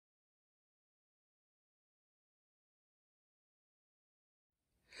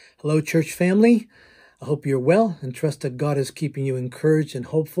Hello, church family. I hope you're well and trust that God is keeping you encouraged and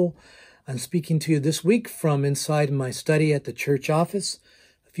hopeful. I'm speaking to you this week from inside my study at the church office.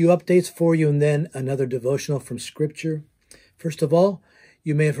 A few updates for you and then another devotional from Scripture. First of all,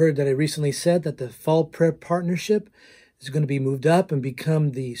 you may have heard that I recently said that the Fall Prayer Partnership is going to be moved up and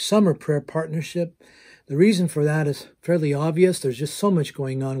become the Summer Prayer Partnership. The reason for that is fairly obvious. There's just so much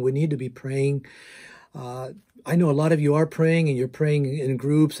going on. We need to be praying. I know a lot of you are praying and you're praying in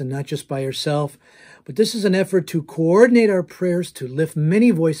groups and not just by yourself. But this is an effort to coordinate our prayers to lift many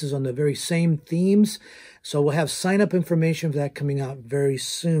voices on the very same themes. So we'll have sign-up information for that coming out very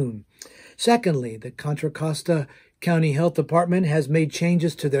soon. Secondly, the Contra Costa County Health Department has made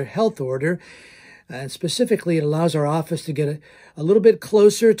changes to their health order. And specifically, it allows our office to get a little bit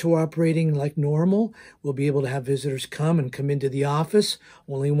closer to operating like normal. We'll be able to have visitors come into the office,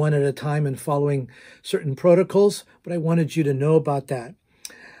 only one at a time and following certain protocols. But I wanted you to know about that.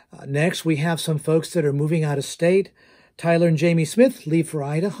 Next, we have some folks that are moving out of state. Tyler and Jamie Smith leave for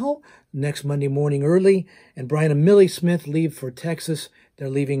Idaho next Monday morning early. And Brian and Millie Smith leave for Texas. They're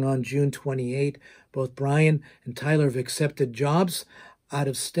leaving on June 28. Both Brian and Tyler have accepted jobs out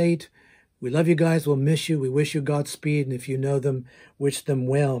of state. We love you guys. We'll miss you. We wish you Godspeed. And if you know them, wish them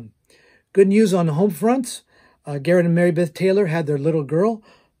well. Good news on the home fronts. Garrett and Mary Beth Taylor had their little girl,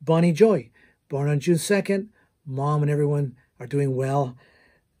 Bonnie Joy, born on June 2nd. Mom and everyone are doing well.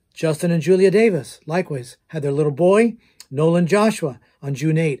 Justin and Julia Davis, likewise, had their little boy, Nolan Joshua, on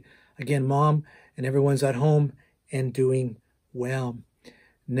June 8th. Again, Mom and everyone's at home and doing well.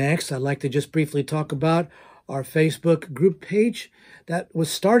 Next, I'd like to just briefly talk about our Facebook group page that was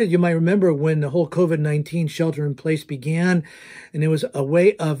started, you might remember, when the whole COVID-19 shelter-in-place began, and it was a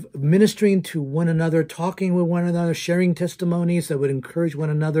way of ministering to one another, talking with one another, sharing testimonies that would encourage one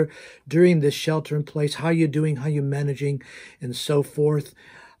another during this shelter-in-place. How you doing? How you managing? And so forth.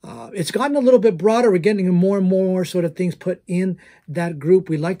 It's gotten a little bit broader. We're getting more and more sort of things put in that group.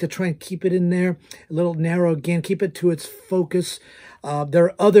 We like to try and keep it in there a little narrow again, keep it to its focus. There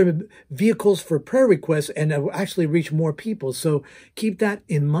are other vehicles for prayer requests and it will actually reach more people. So keep that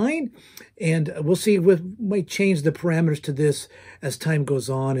in mind. And we'll see, we might change the parameters to this as time goes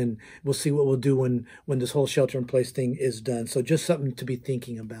on. And we'll see what we'll do when this whole shelter in place thing is done. So just something to be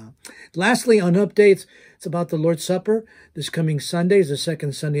thinking about. Lastly, on updates, it's about the Lord's Supper. This coming Sunday is the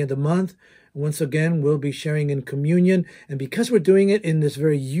second Sunday of the month. Once again, we'll be sharing in communion. And because we're doing it in this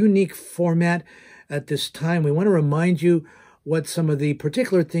very unique format at this time, we want to remind you what some of the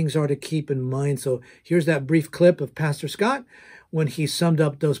particular things are to keep in mind. So here's that brief clip of Pastor Scott when he summed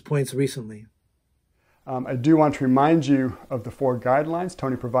up those points recently. I do want to remind you of the 4 guidelines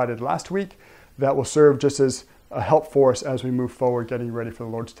Tony provided last week that will serve just as a help for us as we move forward getting ready for the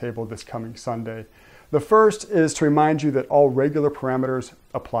Lord's table this coming Sunday. The first is to remind you that all regular parameters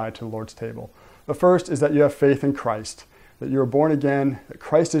apply to the Lord's table. The first is that you have faith in Christ, that you are born again, that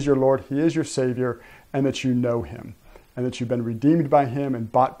Christ is your Lord, He is your Savior, and that you know Him, and that you've been redeemed by Him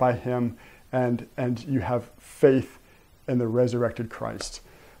and bought by Him, and you have faith in the resurrected Christ.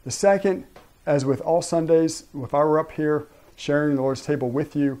 The second, as with all Sundays, if I were up here sharing the Lord's table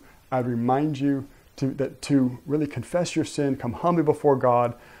with you, I'd remind you to really confess your sin, come humbly before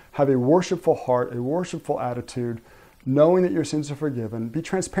God, have a worshipful heart, a worshipful attitude, knowing that your sins are forgiven. Be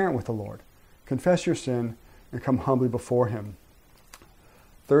transparent with the Lord. Confess your sin and come humbly before Him.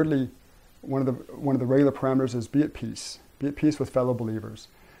 Thirdly, one of the regular parameters is be at peace. Be at peace with fellow believers.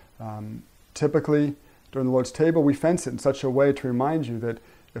 Typically, during the Lord's table, we fence it in such a way to remind you that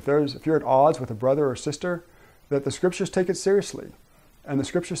if you're at odds with a brother or sister, that the Scriptures take it seriously. And the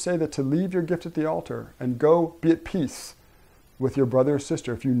Scriptures say that to leave your gift at the altar and go be at peace with your brother or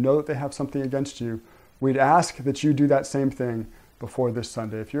sister. If you know that they have something against you, we'd ask that you do that same thing before this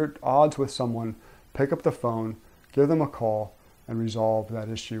Sunday. If you're at odds with someone, pick up the phone, give them a call, and resolve that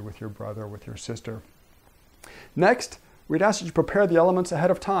issue with your brother or with your sister. Next, we'd ask that you prepare the elements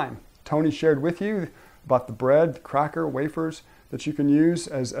ahead of time. Tony shared with you about the bread, cracker, wafers that you can use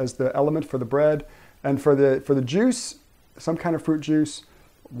as the element for the bread. And for the juice, some kind of fruit juice,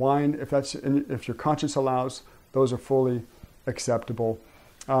 wine, if your conscience allows, those are fully acceptable.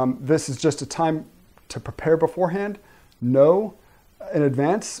 This is just a time to prepare beforehand, know in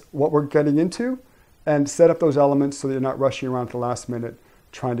advance what we're getting into, and set up those elements so that you're not rushing around at the last minute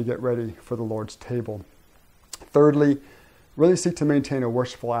trying to get ready for the Lord's table. Thirdly, really seek to maintain a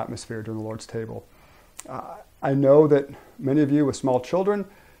worshipful atmosphere during the Lord's table. I know that many of you with small children,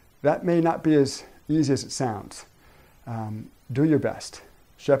 that may not be as easy as it sounds. Do your best.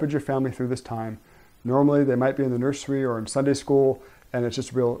 Shepherd your family through this time. Normally, they might be in the nursery or in Sunday school, and it's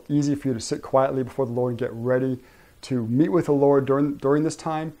just real easy for you to sit quietly before the Lord and get ready to meet with the Lord during this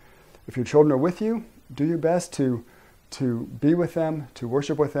time. If your children are with you, do your best to be with them, to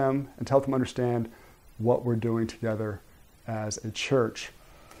worship with them, and to help them understand what we're doing together as a church.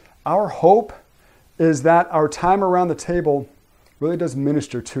 Our hope is that our time around the table really does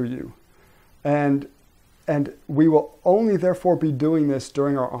minister to you. And we will only therefore be doing this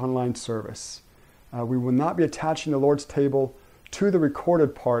during our online service. We will not be attaching the Lord's table to the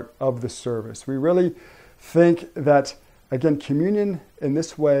recorded part of the service. We really think that, again, communion in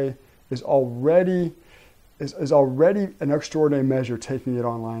this way is already an extraordinary measure, taking it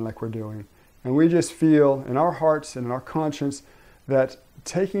online like we're doing. And we just feel in our hearts and in our conscience that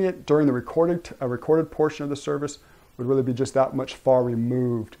taking it during the recorded portion of the service would really be just that much far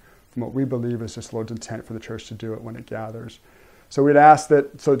removed from what we believe is this Lord's intent for the church to do it when it gathers. So we'd ask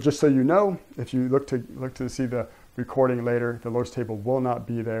that, so just so you know, if you look to see the recording later, the Lord's table will not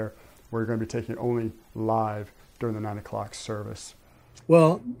be there. We're going to be taking it only live during the 9 o'clock service.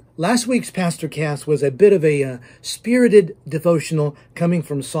 Well, last week's PastorCast was a bit of a spirited devotional coming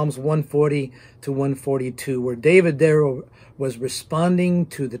from Psalms 140 to 142, where David there was responding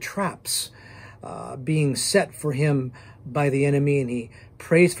to the traps being set for him by the enemy, and he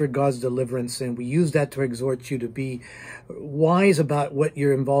prays for God's deliverance. And we use that to exhort you to be wise about what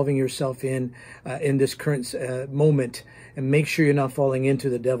you're involving yourself in this current moment, and make sure you're not falling into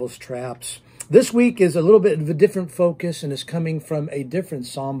the devil's traps. This week is a little bit of a different focus, and is coming from a different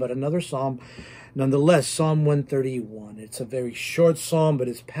psalm, but another psalm nonetheless, Psalm 131. It's a very short psalm, but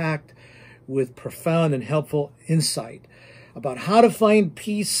it's packed with profound and helpful insight about how to find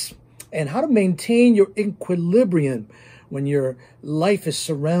peace and how to maintain your equilibrium when your life is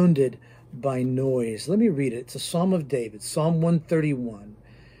surrounded by noise. Let me read it. It's a Psalm of David, Psalm 131.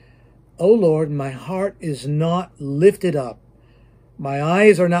 O Lord, my heart is not lifted up. My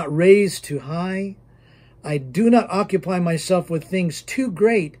eyes are not raised too high. I do not occupy myself with things too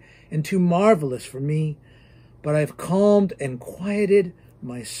great and too marvelous for me, but I have calmed and quieted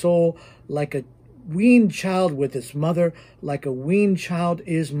my soul like a weaned child with its mother, like a weaned child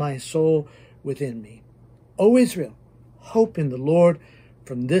is my soul within me. O Israel, hope in the Lord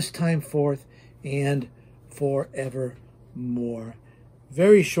from this time forth and forevermore.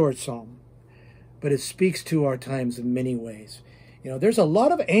 Very short psalm, but it speaks to our times in many ways. You know, there's a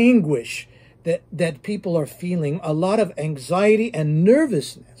lot of anguish that people are feeling, a lot of anxiety and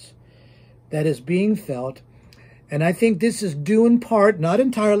nervousness that is being felt. And I think this is due in part, not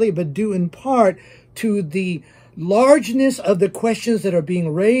entirely, but due in part to the largeness of the questions that are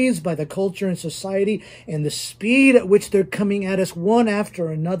being raised by the culture and society, and the speed at which they're coming at us one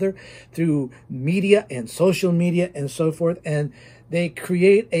after another through media and social media and so forth. And they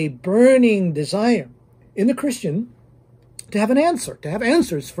create a burning desire in the Christian to have an answer, to have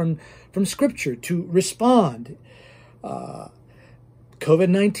answers from Scripture, to respond.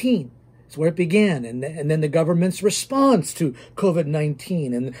 COVID-19 is where it began, and then the government's response to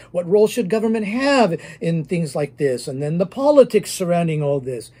COVID-19, and what role should government have in things like this, and then the politics surrounding all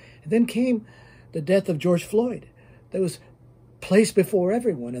this. And then came the death of George Floyd that was placed before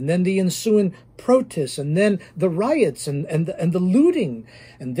everyone, and then the ensuing protests, and then the riots and the looting,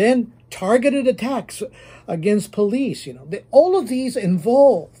 and then targeted attacks against police. You know, all of these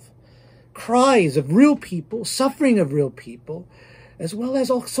involve cries of real people, suffering of real people, as well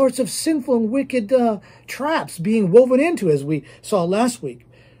as all sorts of sinful and wicked traps being woven into, as we saw last week.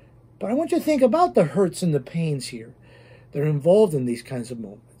 But I want you to think about the hurts and the pains here that are involved in these kinds of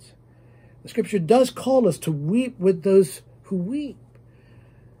moments. The Scripture does call us to weep with those who weep.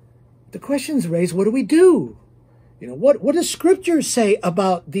 The question's raised, what do we do? You know, what does Scripture say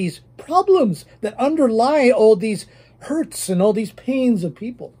about these problems that underlie all these hurts and all these pains of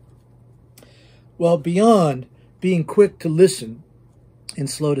people? Well, beyond being quick to listen and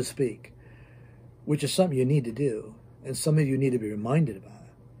slow to speak, which is something you need to do, and some of you need to be reminded about.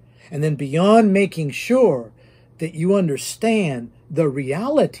 And then beyond making sure that you understand the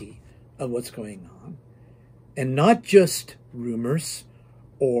reality of what's going on, and not just rumors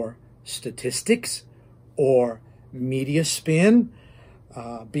or statistics or media spin,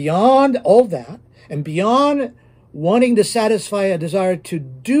 beyond all that, and beyond wanting to satisfy a desire to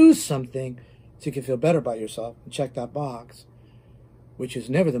do something so you can feel better about yourself and check that box, which is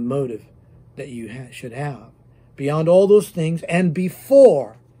never the motive that you should have. Beyond all those things, and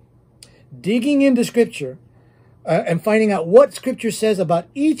before digging into Scripture and finding out what Scripture says about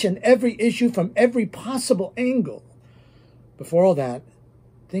each and every issue from every possible angle, before all that,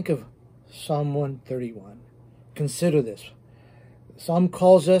 think of Psalm 131. Consider this. The Psalm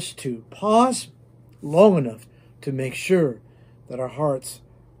calls us to pause long enough to make sure that our hearts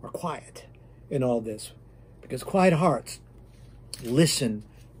are quiet in all this. because quiet hearts listen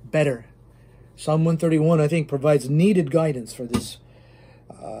better. Psalm 131, I think, provides needed guidance for this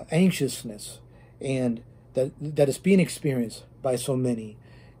anxiousness and that is being experienced by so many,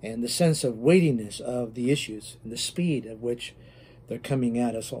 and the sense of weightiness of the issues and the speed at which they're coming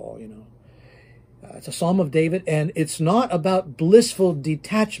at us all, It's a Psalm of David, and it's not about blissful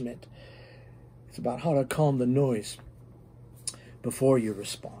detachment. It's about how to calm the noise before you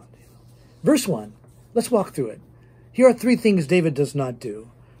respond. Verse 1, let's walk through it. Here are 3 things David does not do.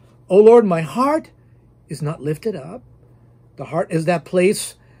 O Lord, my heart is not lifted up. The heart is that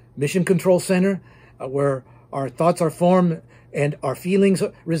place, mission control center, where our thoughts are formed and our feelings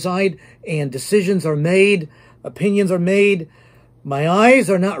reside and decisions are made, opinions are made. My eyes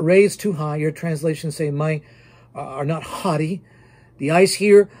are not raised too high. Your translations say are not haughty. The eyes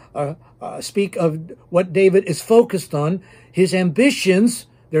here speak of what David is focused on. His ambitions,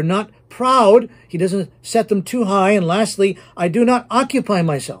 they're not proud. He doesn't set them too high. And lastly, I do not occupy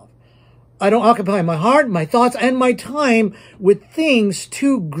myself. I don't occupy my heart, my thoughts, and my time with things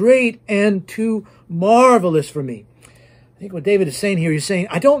too great and too marvelous for me. I think what David is saying here, he's saying,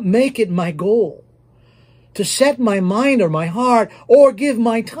 I don't make it my goal to set my mind or my heart or give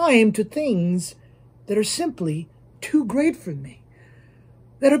my time to things that are simply too great for me,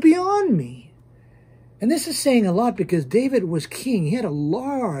 that are beyond me. And this is saying a lot because David was king. He had a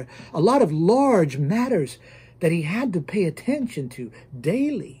lot of large matters that he had to pay attention to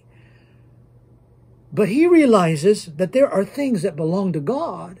daily. But he realizes that there are things that belong to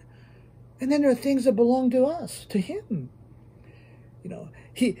God, and then there are things that belong to us, to him.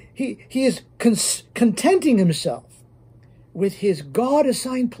 He is contenting himself with his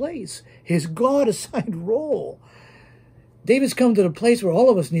God-assigned place, his God-assigned role. David's come to the place where all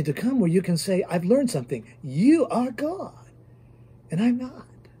of us need to come, where you can say, I've learned something. You are God, and I'm not.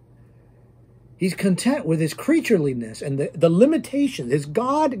 He's content with his creatureliness and the limitations, his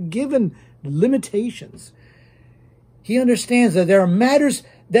God-given limitations. He understands that there are matters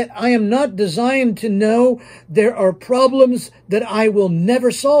that I am not designed to know. There are problems that I will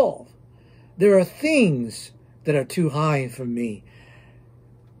never solve. There are things that are too high for me.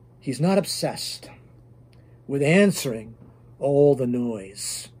 He's not obsessed with answering all the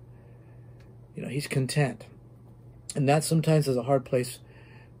noise. He's content. And that sometimes is a hard place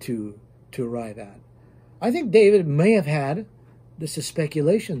to arrive at. I think David may have had, this is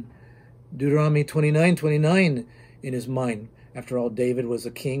speculation, Deuteronomy 29:29 in his mind. After all, David was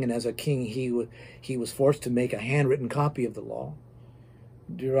a king, and as a king, he was forced to make a handwritten copy of the law.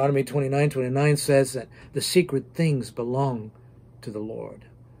 Deuteronomy 29:29 says that the secret things belong to the Lord,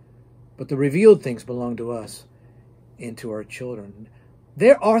 but the revealed things belong to us and to our children.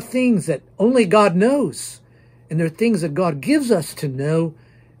 There are things that only God knows, and there are things that God gives us to know,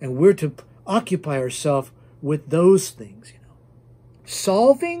 and we're to occupy ourselves with those things.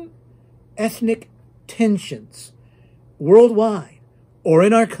 Solving ethnic tensions worldwide or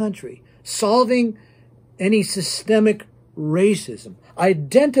in our country, solving any systemic racism,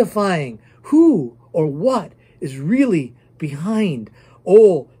 identifying who or what is really behind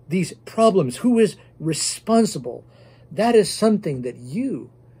all these problems, who is responsible. That is something that you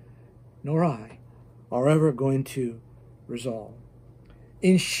nor I are ever going to resolve.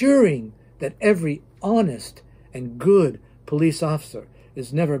 Ensuring that every honest and good police officer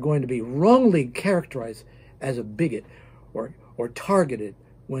is never going to be wrongly characterized as a bigot or targeted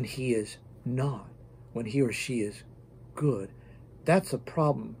when he is not, when he or she is good. That's a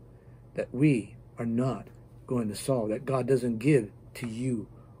problem that we are not going to solve, that God doesn't give to you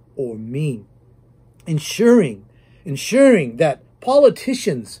or me. Ensuring that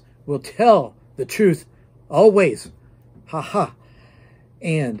politicians will tell the truth always,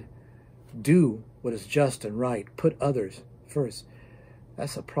 and do what is just and right, put others first.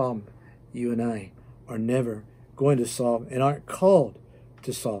 That's a problem you and I are never going to solve and aren't called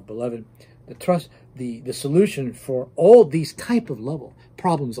to solve, beloved. The solution for all these type of level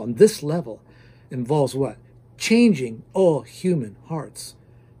problems on this level involves what? Changing all human hearts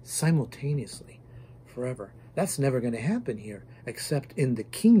simultaneously, forever. That's never going to happen here, except in the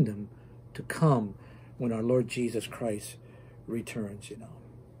kingdom to come when our Lord Jesus Christ returns.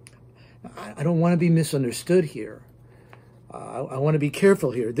 I don't want to be misunderstood here. I want to be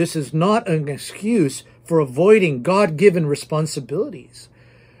careful here. This is not an excuse for avoiding God-given responsibilities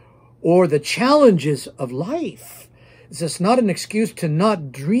or the challenges of life. It's not an excuse to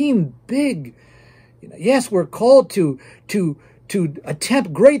not dream big. Yes, we're called to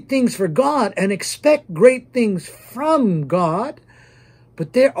attempt great things for God and expect great things from God,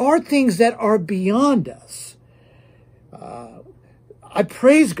 but there are things that are beyond us. I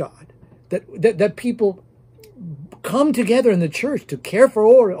praise God that people come together in the church to care for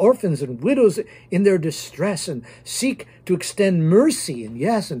orphans and widows in their distress and seek to extend mercy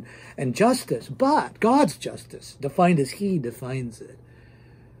and and justice, but God's justice, defined as He defines it.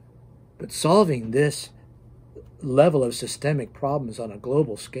 But solving this level of systemic problems on a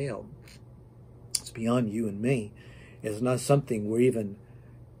global scale, it's beyond you and me. It's not something we're even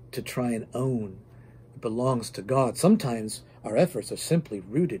to try and own. It belongs to God. Sometimes our efforts are simply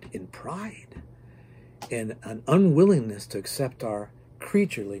rooted in pride, in an unwillingness to accept our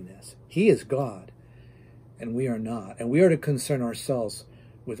creatureliness. He is God, and we are not. And we are to concern ourselves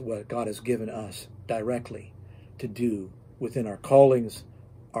with what God has given us directly to do within our callings,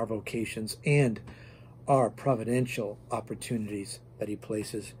 our vocations, and our providential opportunities that He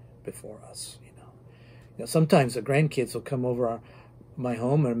places before us. Sometimes the grandkids will come over my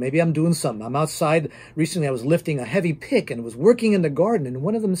home, or maybe I'm doing something. I'm outside. Recently I was lifting a heavy pick and was working in the garden, and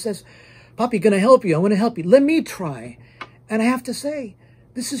one of them says, "Poppy, going to help you? I want to help you. Let me try." And I have to say,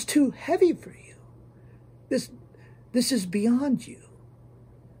 this is too heavy for you. This is beyond you.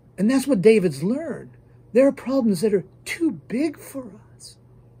 And that's what David's learned. There are problems that are too big for us.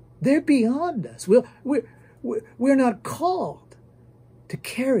 They're beyond us. We're not called to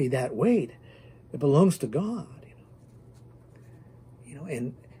carry that weight. It belongs to God.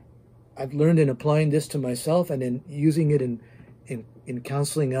 And I've learned in applying this to myself and in using it in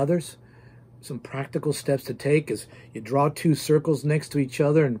counseling others, some practical steps to take is you draw two circles next to each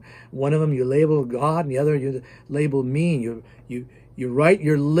other, and one of them you label God and the other you label me, and you write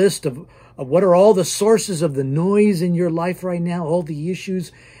your list of what are all the sources of the noise in your life right now, all the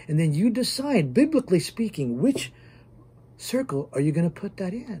issues, and then you decide, biblically speaking, which circle are you going to put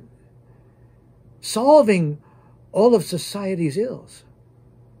that in? Solving all of society's ills,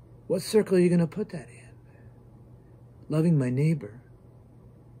 what circle are you going to put that in? Loving my neighbor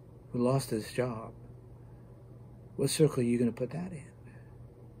who lost his job, what circle are you going to put that in?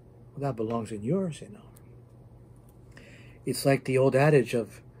 Well, that belongs in yours, It's like the old adage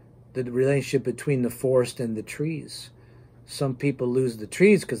of the relationship between the forest and the trees. Some people lose the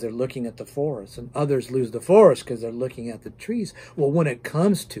trees because they're looking at the forest, and others lose the forest because they're looking at the trees. Well, when it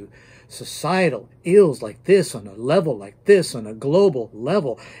comes to societal ills like this, on a level like this, on a global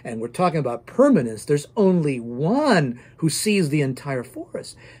level, and we're talking about permanence, there's only one who sees the entire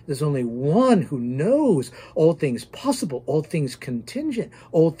forest. There's only one who knows all things possible, all things contingent,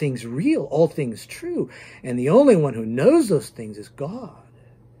 all things real, all things true. And the only one who knows those things is God.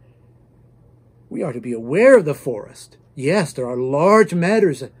 We are to be aware of the forest. Yes, there are large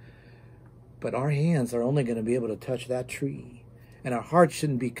matters, but our hands are only going to be able to touch that tree. And our hearts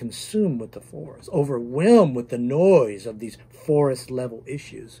shouldn't be consumed with the forest, overwhelmed with the noise of these forest-level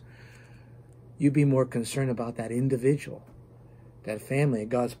issues. You be more concerned about that individual, that family that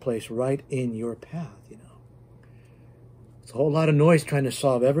God's placed right in your path, It's a whole lot of noise trying to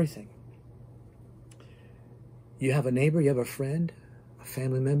solve everything. You have a neighbor, you have a friend, a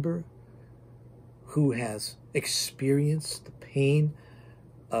family member who has experienced the pain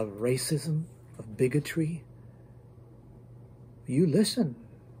of racism, of bigotry. You listen.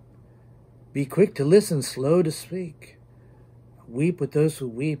 Be quick to listen, slow to speak. Weep with those who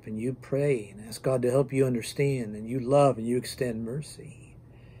weep, and you pray and ask God to help you understand, and you love and you extend mercy.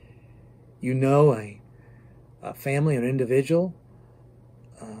 You know a family, an individual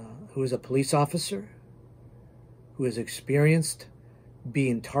who is a police officer, who has experienced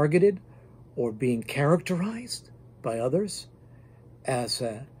being targeted or being characterized by others as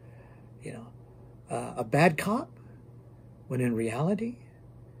a bad cop, when in reality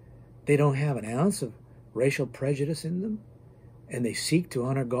they don't have an ounce of racial prejudice in them, and they seek to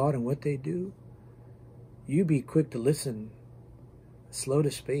honor God in what they do. You be quick to listen, slow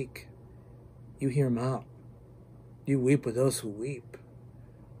to speak. You hear them out. You weep with those who weep.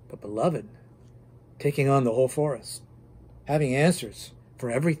 But beloved, taking on the whole forest, having answers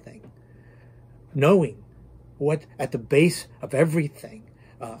for everything, knowing what at the base of everything.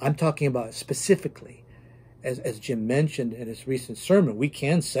 I'm talking about specifically, as Jim mentioned in his recent sermon, we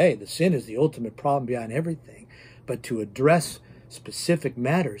can say the sin is the ultimate problem behind everything. But to address specific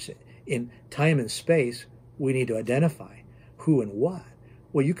matters in time and space, we need to identify who and what.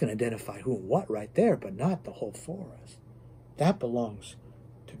 Well, you can identify who and what right there, but not the whole forest. That belongs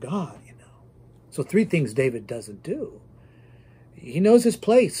to God, So 3 things David doesn't do. He knows his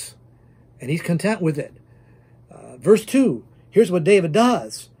place, and he's content with it. Verse 2, here's what David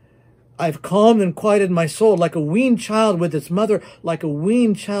does. I've calmed and quieted my soul like a weaned child with its mother. Like a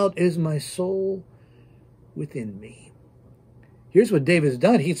weaned child is my soul within me. Here's what David's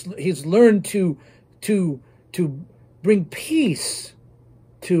done. He's learned to bring peace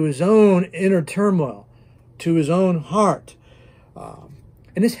to his own inner turmoil, to his own heart.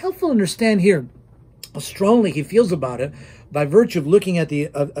 And it's helpful to understand here how strongly he feels about it by virtue of looking at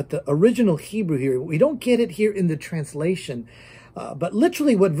the original Hebrew here. We don't get it here in the translation, but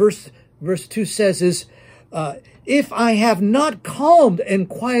literally what verse 2 says is, if I have not calmed and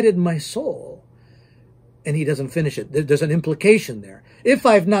quieted my soul. And he doesn't finish it. There's an implication there. If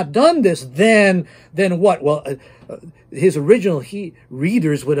I've not done this, then what? Well, his original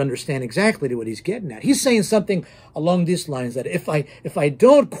readers would understand exactly what he's getting at. He's saying something along these lines, that if I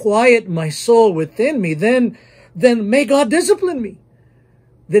don't quiet my soul within me, then may God discipline me.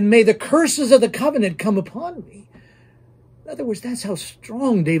 Then may the curses of the covenant come upon me. In other words, that's how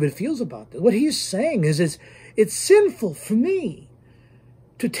strong David feels about this. What he's saying is it's sinful for me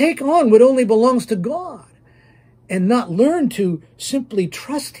to take on what only belongs to God and not learn to simply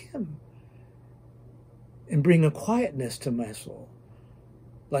trust him and bring a quietness to my soul.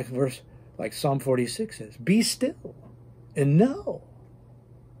 Like Psalm 46 says, be still and know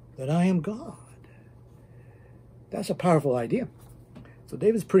that I am God. That's a powerful idea. So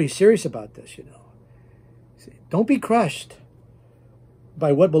David's pretty serious about this, you know. Don't be crushed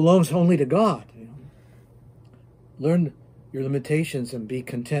by what belongs only to God. You know. Learn your limitations and be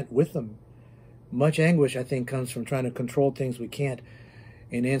content with them. Much anguish, I think, comes from trying to control things we can't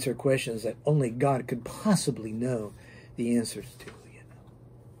and answer questions that only God could possibly know the answers to. You know.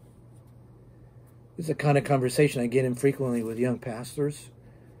 This is the kind of conversation I get in frequently with young pastors,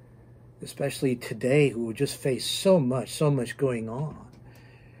 especially today, who just face so much going on.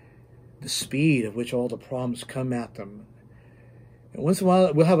 The speed at which all the problems come at them. And once in a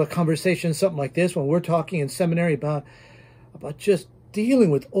while, we'll have a conversation, something like this, when we're talking in seminary about just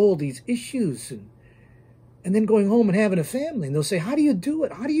dealing with all these issues and then going home and having a family. And they'll say, how do you do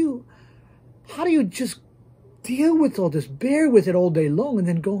it? How do you just deal with all this, bear with it all day long, and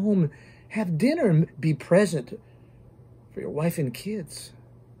then go home and have dinner and be present for your wife and kids?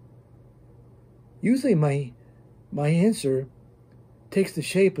 Usually my answer takes the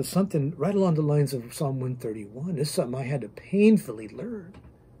shape of something right along the lines of Psalm 131. It's something I had to painfully learn.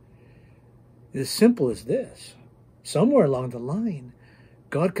 It's as simple as this. Somewhere along the line,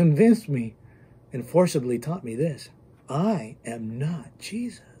 God convinced me and forcibly taught me this. I am not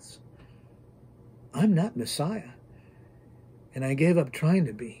Jesus. I'm not Messiah. And I gave up trying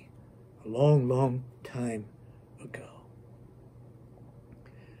to be a long time ago.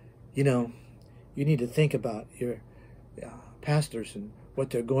 You know, you need to think about your pastors and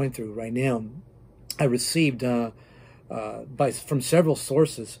what they're going through right now. I received from several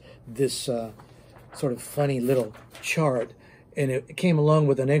sources this sort of funny little chart, and it came along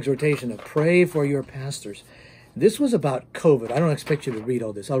with an exhortation to pray for your pastors. This was about COVID. I don't expect you to read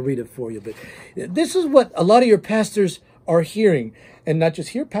all this. I'll read it for you. But this is what a lot of your pastors are hearing, and not just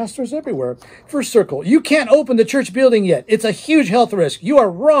here, pastors everywhere. First circle, you can't open the church building yet. It's a huge health risk. You are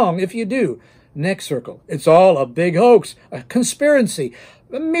wrong if you do. Next circle, it's all a big hoax, a conspiracy,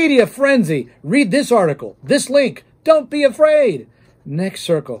 a media frenzy. Read this article, this link. Don't be afraid. Next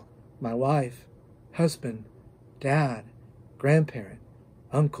circle, my wife, husband, dad, grandparent,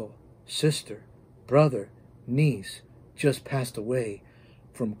 uncle, sister, brother, niece just passed away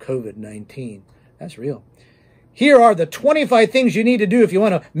from COVID-19. That's real. Here are the 25 things you need to do if you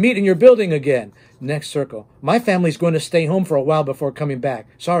want to meet in your building again. Next circle. My family's going to stay home for a while before coming back.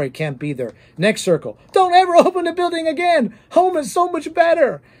 Sorry, can't be there. Next circle. Don't ever open the building again. Home is so much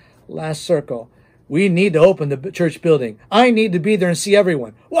better. Last circle. We need to open the church building. I need to be there and see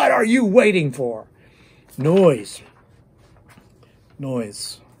everyone. What are you waiting for? Noise.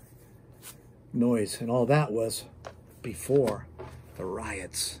 Noise. Noise. And all that was before the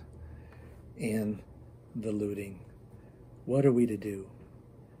riots and the looting. What are we to do?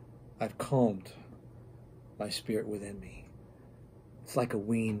 I've calmed my spirit within me. It's like a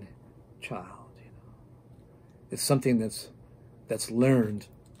weaned child, you know. It's something that's learned.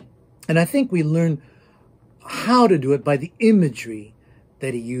 And I think we learn how to do it by the imagery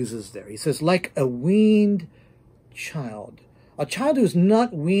that he uses there. He says, like a weaned child. A child who's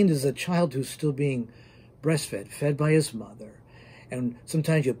not weaned is a child who's still being breastfed, fed by his mother. And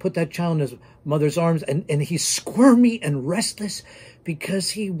sometimes you put that child in his mother's arms and he's squirmy and restless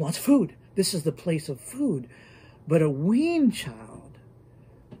because he wants food. This is the place of food. But a weaned child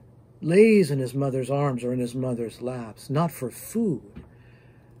lays in his mother's arms or in his mother's laps, not for food,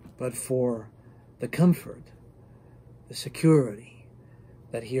 but for the comfort, the security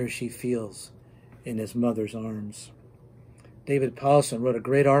that he or she feels in his mother's arms. David Paulson wrote a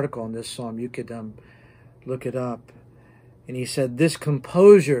great article on this psalm. You could look it up. And he said, this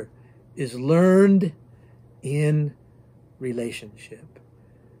composure is learned in relationship.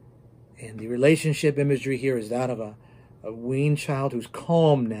 And the relationship imagery here is that of a weaned child who's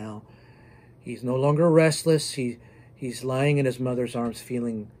calm now. He's no longer restless. He's lying in his mother's arms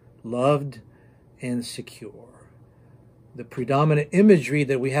feeling loved and secure. The predominant imagery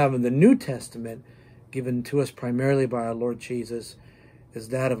that we have in the New Testament, given to us primarily by our Lord Jesus, is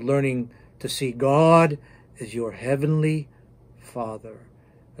that of learning to see God as your heavenly Father,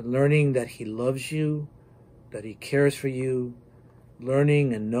 and learning that He loves you, that He cares for you,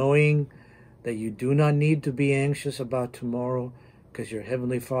 learning and knowing that you do not need to be anxious about tomorrow because your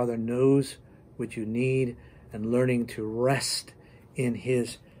Heavenly Father knows what you need, and learning to rest in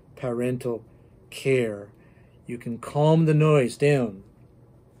His parental care. You can calm the noise down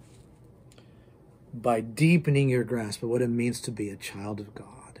by deepening your grasp of what it means to be a child of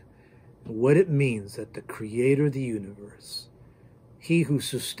God, and what it means that the Creator of the universe, He who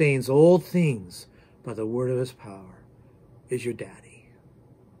sustains all things by the word of His power, is your daddy.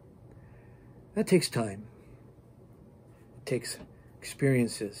 That takes time. It takes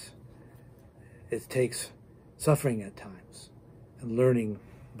experiences. It takes suffering at times and learning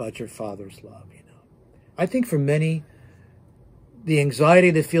about your Father's love, I think for many, the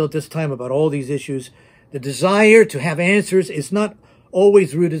anxiety they feel at this time about all these issues, the desire to have answers is not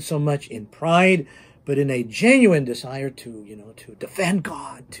always rooted so much in pride, but in a genuine desire to defend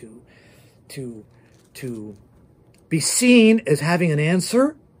God, to be seen as having an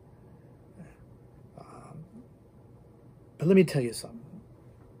answer. But let me tell you something.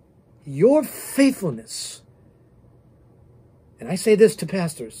 Your faithfulness, and I say this to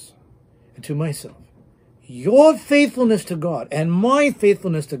pastors and to myself, your faithfulness to God and my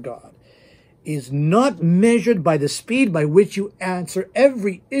faithfulness to God is not measured by the speed by which you answer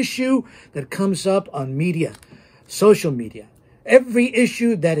every issue that comes up on media, social media, every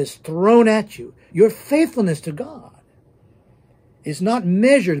issue that is thrown at you. Your faithfulness to God is not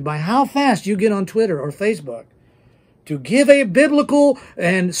measured by how fast you get on Twitter or Facebook to give a biblical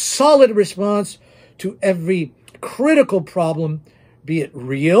and solid response to every critical problem, be it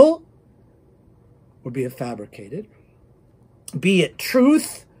real or be it fabricated, be it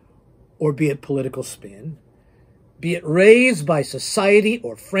truth or be it political spin, be it raised by society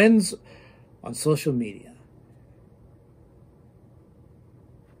or friends on social media.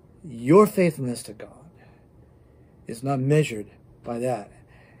 Your faithfulness to God is not measured by that.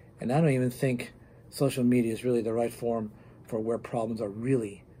 And I don't even think social media is really the right form for where problems are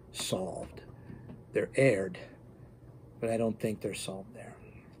really solved. They're aired, but I don't think they're solved there.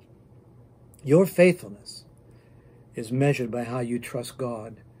 Your faithfulness is measured by how you trust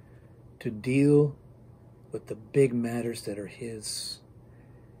God to deal with the big matters that are His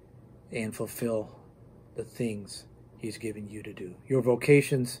and fulfill the things He's given you to do. Your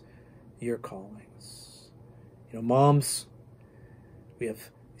vocations, your callings. Moms, we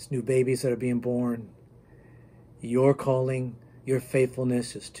have these new babies that are being born. Your calling, your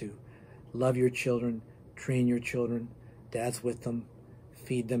faithfulness is to love your children, train your children. Dad's with them.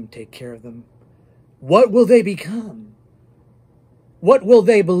 Feed them, take care of them. What will they become? What will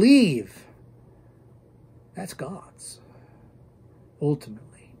they believe? That's God's.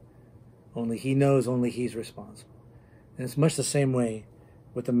 Ultimately. Only He knows, only He's responsible. And it's much the same way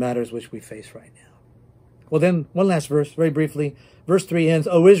with the matters which we face right now. Well then, one last verse, very briefly. Verse 3 ends,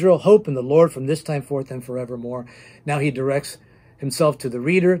 O Israel, hope in the Lord from this time forth and forevermore. Now He directs Himself to the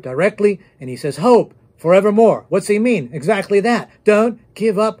reader directly, and He says, hope forevermore. What's He mean? Exactly that. Don't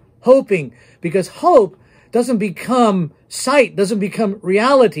give up hoping, because hope doesn't become sight, doesn't become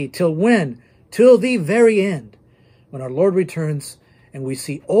reality till when? Till the very end, when our Lord returns and we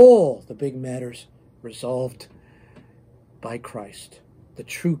see all the big matters resolved by Christ, the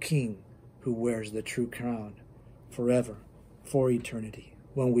true King who wears the true crown forever, for eternity,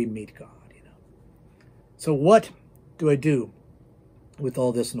 when we meet God. So what do I do with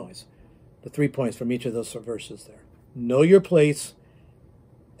all this noise? The 3 points from each of those verses there. Know your place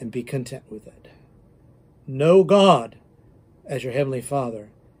and be content with it. Know God as your Heavenly Father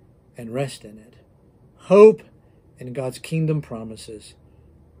and rest in it. Hope in God's kingdom promises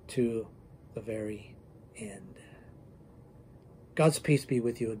to the very end. God's peace be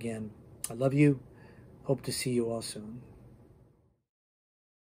with you again. I love you. Hope to see you all soon.